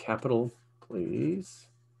F. Capital, please.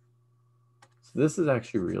 So this is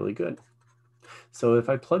actually really good. So if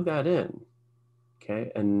I plug that in,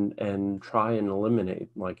 okay, and try and eliminate,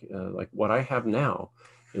 like what I have now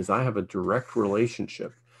is I have a direct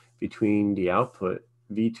relationship between the output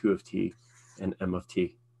V2 of t and M of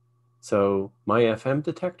t. So my FM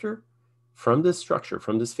detector, from this structure,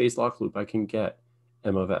 from this phase lock loop, I can get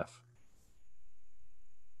M of F.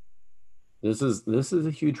 This is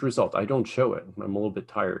a huge result. I don't show it. I'm a little bit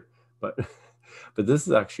tired, but but this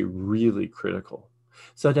is actually really critical.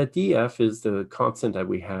 So that DF is the constant that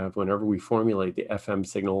we have whenever we formulate the FM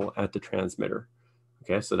signal at the transmitter.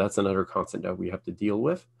 Okay, so that's another constant that we have to deal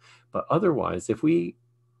with. But otherwise, if we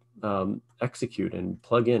execute and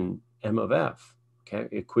plug in M of F, okay,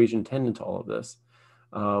 equation 10 into all of this,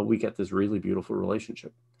 we get this really beautiful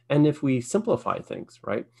relationship. And if we simplify things,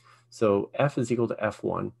 right? So F is equal to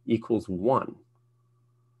F1 equals 1.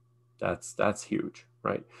 That's huge,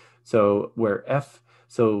 right? So where F,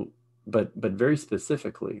 but very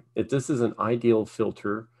specifically, this is an ideal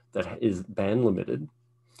filter that is band limited,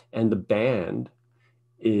 and the band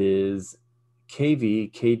is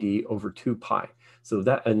kV kd over 2 pi. So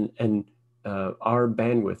that and our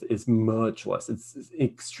bandwidth is much less. It's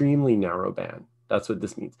extremely narrow band. That's what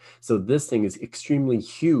this means. So this thing is extremely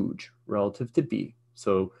huge relative to B.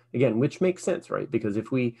 So again, which makes sense, right? Because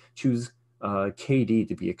if we choose kd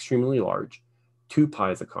to be extremely large, 2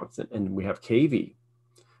 pi is a constant, and we have kV,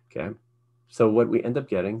 okay? So what we end up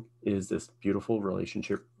getting is this beautiful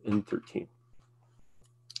relationship in 13.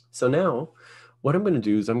 So now, what I'm going to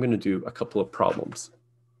do is I'm going to do a couple of problems.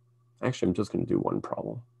 Actually, I'm just going to do one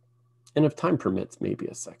problem. And if time permits, maybe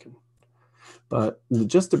a second. But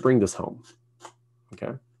just to bring this home,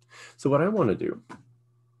 okay? So what I want to do,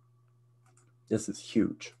 this is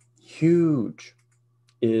huge, huge,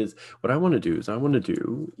 is what I want to do is I want to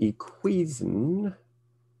do equation.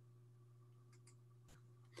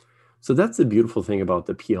 So that's the beautiful thing about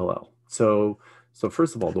the PLL. So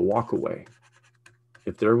first of all, the walk away.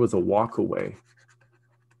 If there was a walk away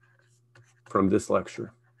from this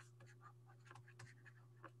lecture,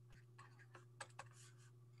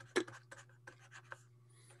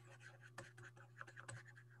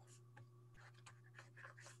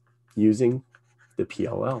 using the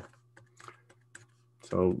PLL.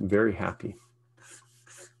 So very happy.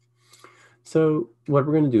 So what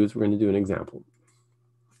we're going to do is we're going to do an example.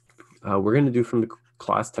 We're going to do from the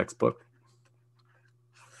class textbook,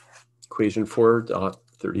 equation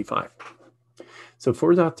 4.35. So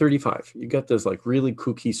 4.35, you get this like really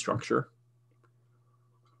kooky structure.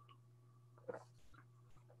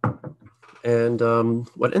 And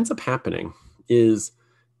what ends up happening is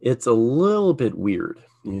it's a little bit weird.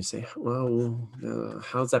 And you say, well,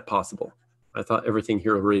 how's that possible? I thought everything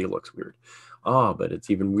here already looks weird. Ah, but it's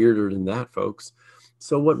even weirder than that, folks.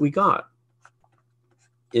 So what we got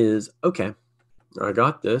is, okay, I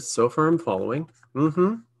got this. So far I'm following.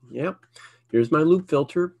 Yep. Here's my loop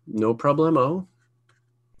filter. No problemo.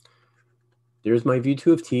 There's my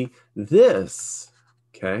V2 of t. This,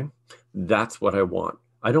 okay, that's what I want.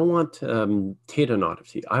 I don't want theta naught of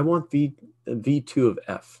t. I want V2 of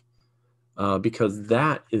f because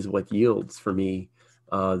that is what yields for me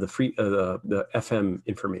the FM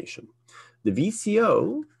information. The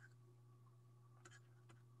VCO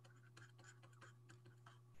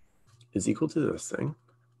is equal to this thing.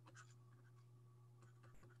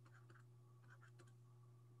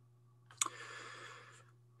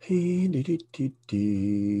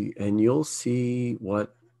 And you'll see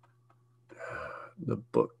what the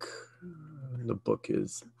book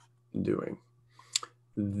is doing.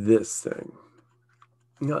 This thing.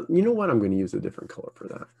 Now, you know what? I'm going to use a different color for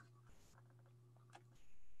that.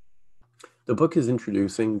 The book is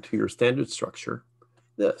introducing to your standard structure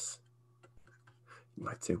this. You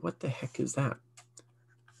might say, what the heck is that?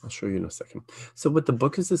 I'll show you in a second. So what the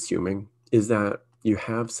book is assuming is that you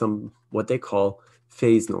have some, what they call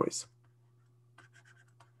phase noise.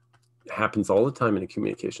 It happens all the time in a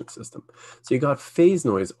communication system. So you got phase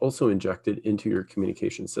noise also injected into your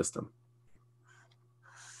communication system.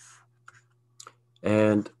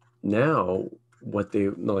 And now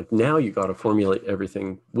now you got to formulate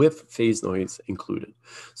everything with phase noise included.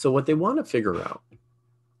 So what they want to figure out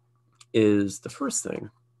is, the first thing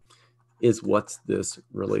is, what's this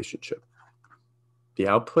relationship? the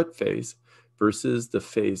output phase versus the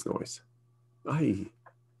phase noise. Aye.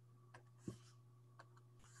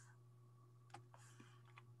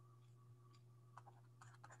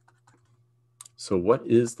 So what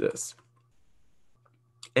is this?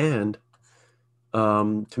 And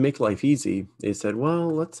to make life easy, they said, well,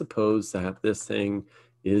 let's suppose that this thing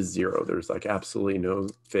is 0. There's like absolutely no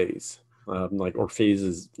phase, or phase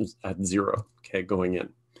is at 0, okay, going in.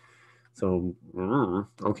 So,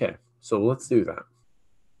 okay, so let's do that.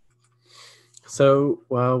 So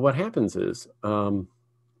what happens is,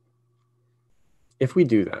 if we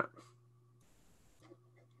do that,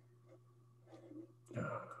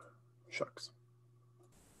 shucks.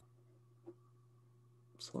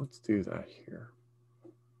 So let's do that here.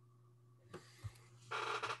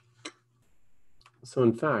 So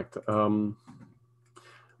in fact,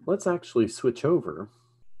 let's actually switch over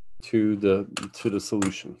to the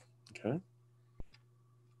solution. Okay.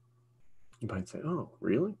 You might say, "Oh,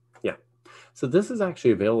 really?" Yeah. So this is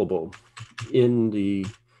actually available in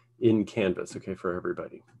Canvas, okay, for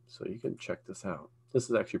everybody. So you can check this out. This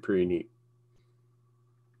is actually pretty neat.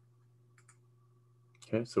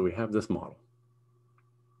 Okay, so we have this model.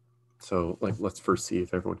 So let's first see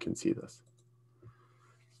if everyone can see this.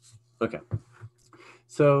 Okay.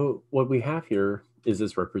 So what we have here is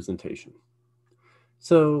this representation.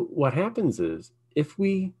 So what happens is if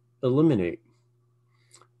we eliminate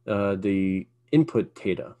the input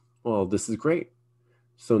theta, well, this is great.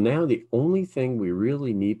 So now the only thing we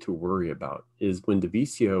really need to worry about is when the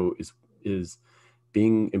VCO is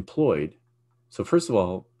being employed. So first of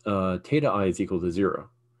all, theta I is equal to 0.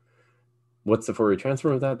 What's the Fourier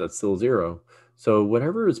transform of that? That's still 0. So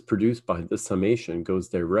whatever is produced by this summation goes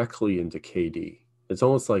directly into KD. It's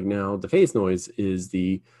almost like now the phase noise is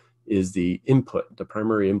the input, the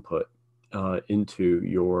primary input into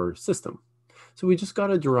your system. So we just got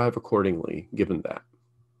to derive accordingly, given that,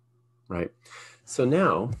 right? So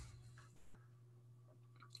now,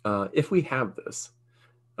 if we have this,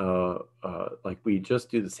 like we just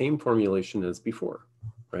do the same formulation as before,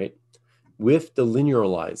 right? With the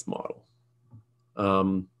linearized model.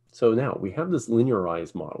 So now we have this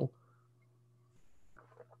linearized model,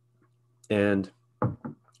 and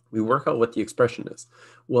we work out what the expression is.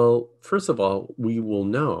 Well, first of all, we will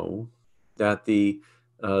know that the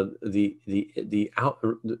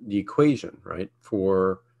equation, right,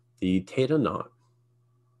 for the theta naught,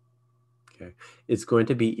 okay, is going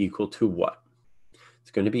to be equal to what?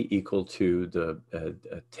 It's going to be equal to the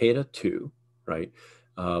theta 2, right,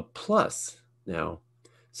 plus now.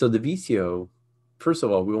 So the VCO, first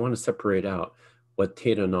of all, we want to separate out what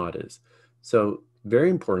theta naught is. So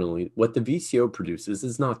very importantly, what the VCO produces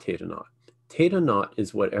is not theta naught. Theta naught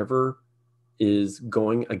is whatever is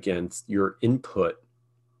going against your input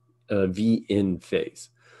V in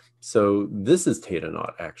phase. So this is theta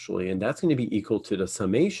naught actually, and that's going to be equal to the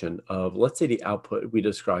summation of, let's say the output we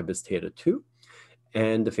describe as theta 2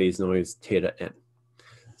 and the phase noise theta n.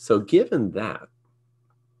 So given that,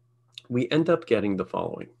 we end up getting the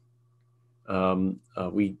following.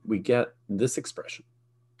 We get this expression.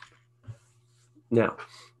 Now,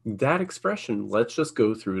 that expression, let's just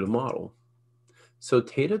go through the model. So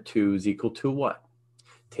theta 2 is equal to what?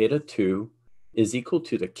 Theta 2 is equal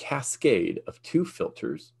to the cascade of 2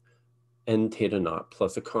 filters and theta naught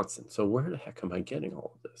plus a constant. So where the heck am I getting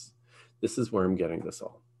all of this? This is where I'm getting this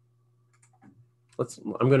all.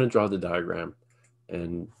 I'm going to draw the diagram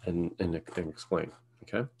and explain,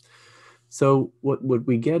 okay? So what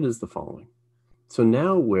we get is the following. So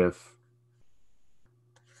now with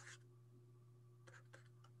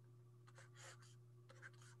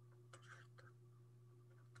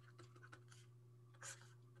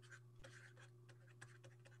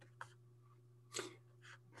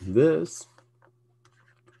this,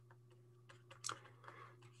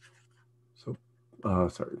 so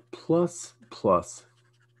sorry, plus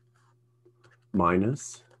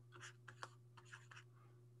minus,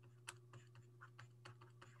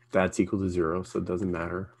 that's equal to 0, so it doesn't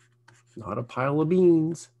matter. Not a pile of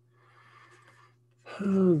beans.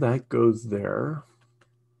 That goes there,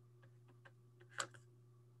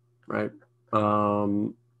 right?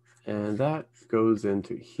 And that goes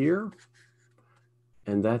into here,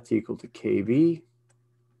 and that's equal to KV,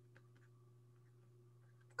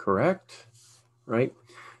 correct? Right?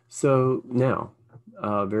 So now,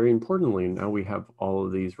 very importantly, now we have all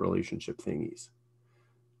of these relationship thingies.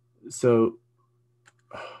 So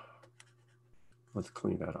let's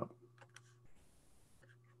clean that up.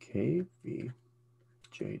 KV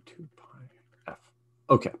J2 pi F.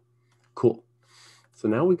 Okay, cool. So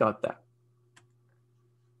now we got that.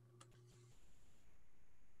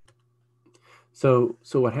 So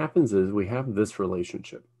what happens is we have this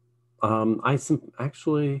relationship.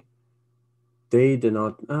 Actually, they did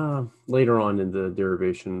not, later on in the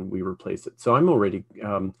derivation, we replaced it. So I'm already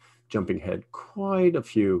jumping ahead quite a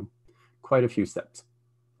few steps,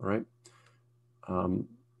 all right?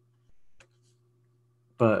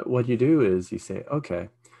 But what you do is you say, okay,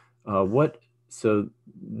 so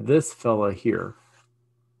this fella here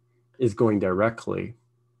is going directly,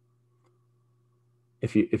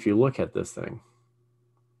 if you look at this thing,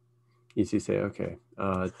 you say, okay,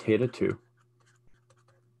 theta 2,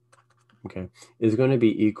 okay, is going to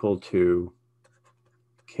be equal to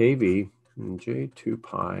kv j2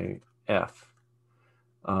 pi f.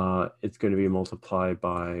 It's going to be multiplied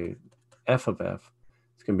by f of f.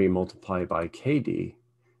 It's going to be multiplied by kd.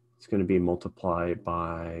 It's going to be multiplied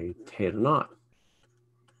by theta naught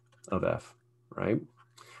of f, right?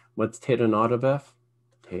 What's theta naught of f?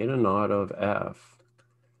 Theta naught of f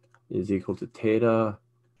is equal to theta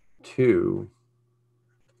 2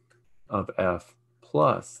 of f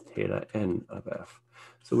plus theta n of f.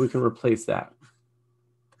 So we can replace that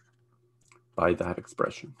by that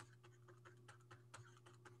expression.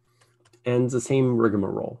 And it's the same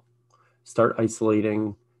rigmarole. Start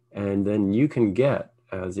isolating, and then you can get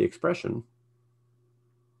as the expression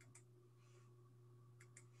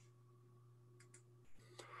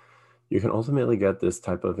you can ultimately get this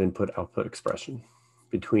type of input-output expression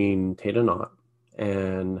between theta naught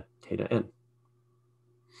and theta n.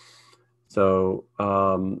 So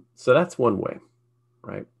so that's one way,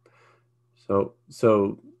 right? So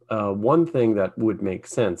one thing that would make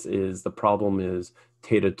sense is the problem is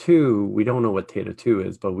theta 2, we don't know what theta 2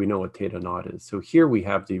 is, but we know what theta naught is. So here we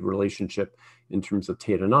have the relationship in terms of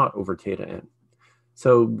theta naught over theta n.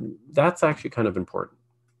 So that's actually kind of important.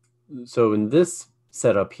 So in this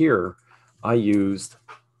setup here, I used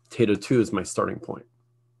theta 2 as my starting point,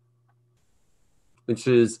 which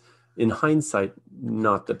is, in hindsight,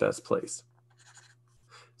 not the best place.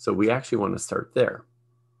 So we actually want to start there.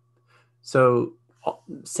 So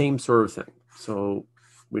same sort of thing. So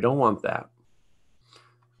we don't want that.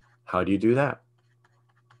 How do you do that?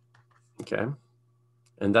 Okay.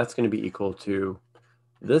 And that's going to be equal to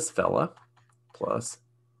this fella plus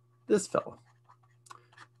this fella.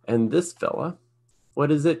 And this fella, what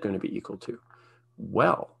is it going to be equal to?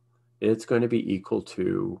 Well, it's going to be equal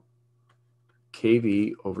to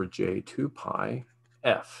kv over j2 pi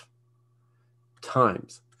f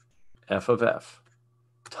times f of f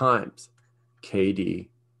times kd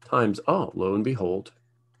times, oh, lo and behold,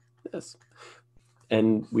 this.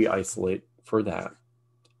 And we isolate for that,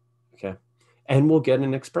 okay? And we'll get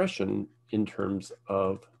an expression in terms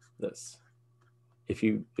of this. If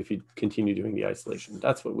you continue doing the isolation,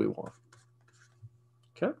 that's what we want,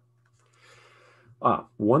 okay?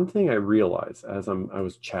 One thing I realized as I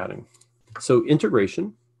was chatting, so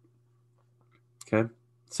integration, okay?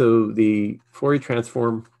 So the Fourier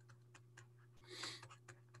transform,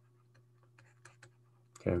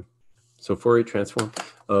 okay? So Fourier transform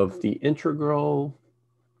of the integral,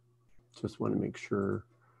 just want to make sure.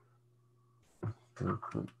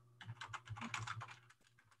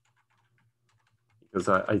 Because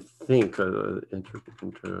I think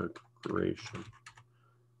integration.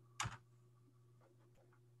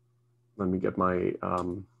 Let me get my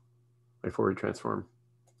my Fourier transform.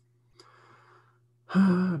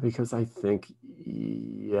 Because I think,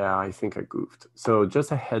 yeah, I think I goofed. So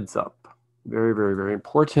just a heads up, very, very, very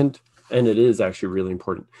important. And it is actually really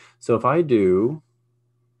important. So if I do,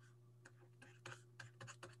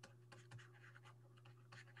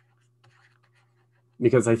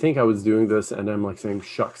 because I think I was doing this and I'm like saying,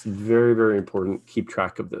 shucks, very, very important, keep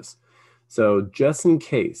track of this. So just in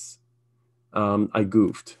case I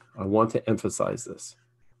goofed, I want to emphasize this.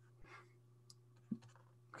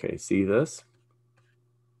 Okay, see this?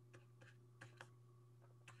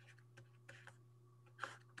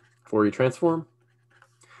 Fourier transform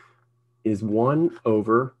is 1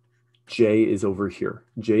 over j is over here.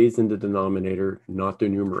 J is in the denominator, not the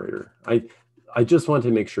numerator. I just want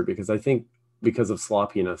to make sure, because I think because of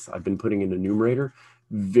sloppiness, I've been putting in the numerator.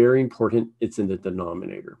 Very important, it's in the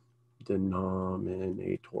denominator.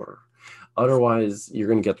 Denominator. Otherwise, you're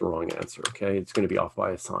going to get the wrong answer, okay? It's going to be off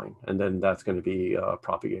by a sign, and then that's going to be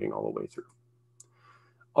propagating all the way through.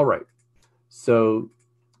 All right, so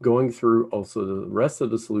going through also the rest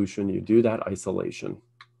of the solution, you do that isolation,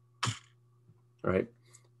 right?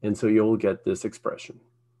 And so you'll get this expression.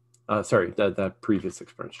 Sorry, that previous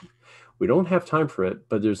expression. We don't have time for it,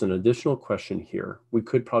 but there's an additional question here. We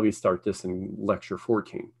could probably start this in lecture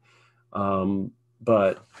 14.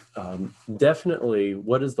 But definitely,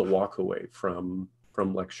 what is the walk away from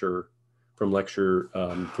lecture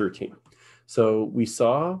 13? So we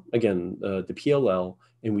saw, again, the PLL,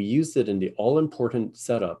 and we used it in the all-important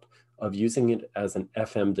setup of using it as an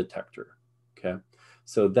FM detector, okay?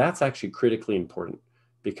 So that's actually critically important,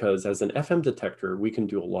 because as an FM detector, we can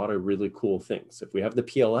do a lot of really cool things. If we have the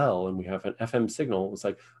PLL and we have an FM signal, it's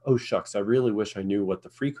like, oh shucks, I really wish I knew what the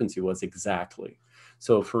frequency was exactly.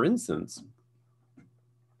 So for instance,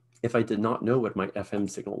 if I did not know what my FM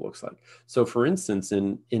signal looks like. So for instance,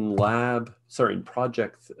 in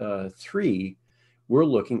project 3, we're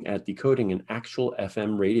looking at decoding an actual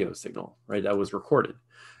FM radio signal, right? That was recorded.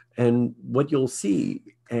 And what you'll see,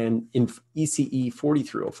 and in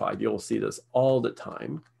ECE3311, you'll see this all the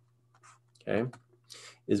time, okay,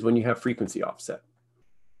 is when you have frequency offset.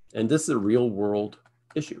 And this is a real world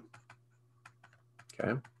issue,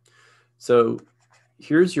 okay? So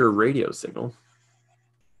here's your radio signal,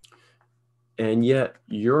 and yet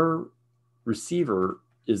your receiver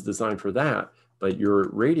is designed for that, but your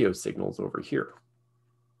radio signal's over here,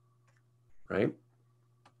 right?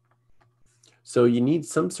 So you need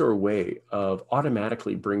some sort of way of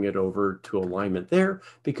automatically bring it over to alignment there,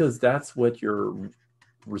 because that's what your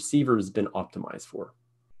receiver has been optimized for.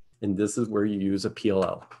 And this is where you use a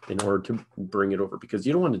PLL in order to bring it over, because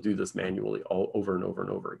you don't want to do this manually all over and over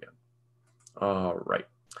and over again. All right.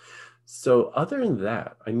 So other than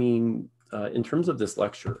that, I mean, in terms of this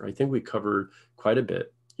lecture, I think we covered quite a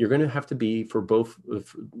bit. You're going to have to be, for both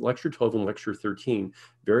lecture 12 and lecture 13,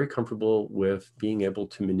 very comfortable with being able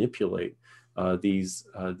to manipulate these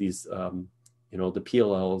you know, the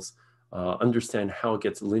PLLs, understand how it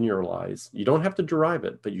gets linearized. You don't have to derive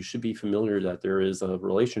it, but you should be familiar that there is a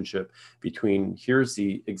relationship between here's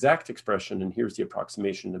the exact expression and here's the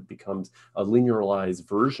approximation that becomes a linearized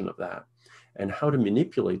version of that, and how to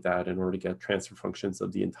manipulate that in order to get transfer functions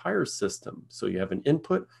of the entire system. So you have an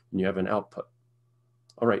input and you have an output.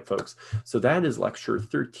 All right, folks, so that is lecture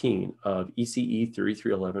 13 of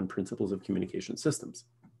ECE3311 Principles of Communication Systems.